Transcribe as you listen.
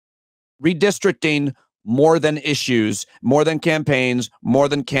redistricting more than issues, more than campaigns, more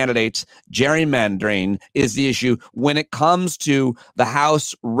than candidates. Gerrymandering is the issue when it comes to the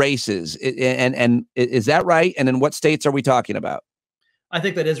House races. And is that right? And in what states are we talking about? I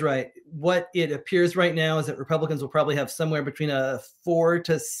think that is right. What it appears right now is that Republicans will probably have somewhere between a 4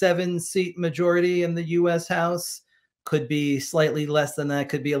 to 7 seat majority in the U.S. House. Could be slightly less than that,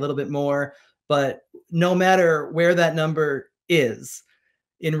 could be a little bit more. But no matter where that number is,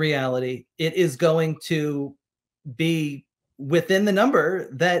 in reality, it is going to be within the number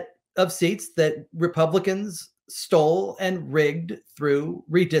of seats that Republicans stole and rigged through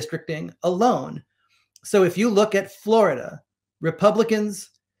redistricting alone. So if you look at Florida, Republicans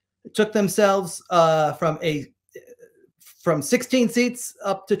took themselves from 16 seats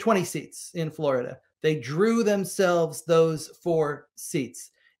up to 20 seats in Florida. They drew themselves those 4 seats.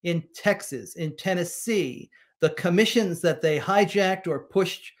 In Texas, in Tennessee, the commissions that they hijacked or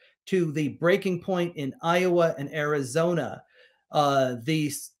pushed to the breaking point in Iowa and Arizona, the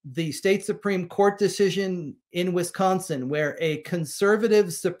state Supreme Court decision in Wisconsin, where a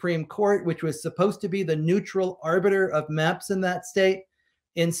conservative Supreme Court, which was supposed to be the neutral arbiter of maps in that state,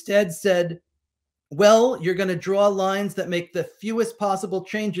 instead said, well, you're going to draw lines that make the fewest possible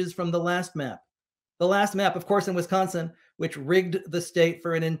changes from the last map. The last map, of course, in Wisconsin, which rigged the state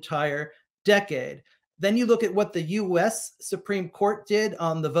for an entire decade. Then you look at what the U.S. Supreme Court did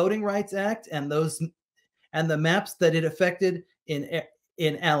on the Voting Rights Act and the maps that it affected in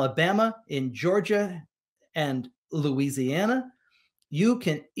Alabama, in Georgia, and Louisiana. You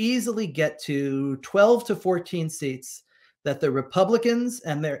can easily get to 12 to 14 seats that the Republicans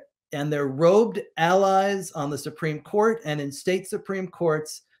and their robed allies on the Supreme Court and in state Supreme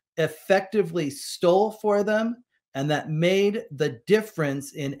Courts effectively stole for them, and that made the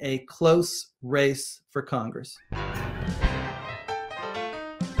difference in a close race for Congress.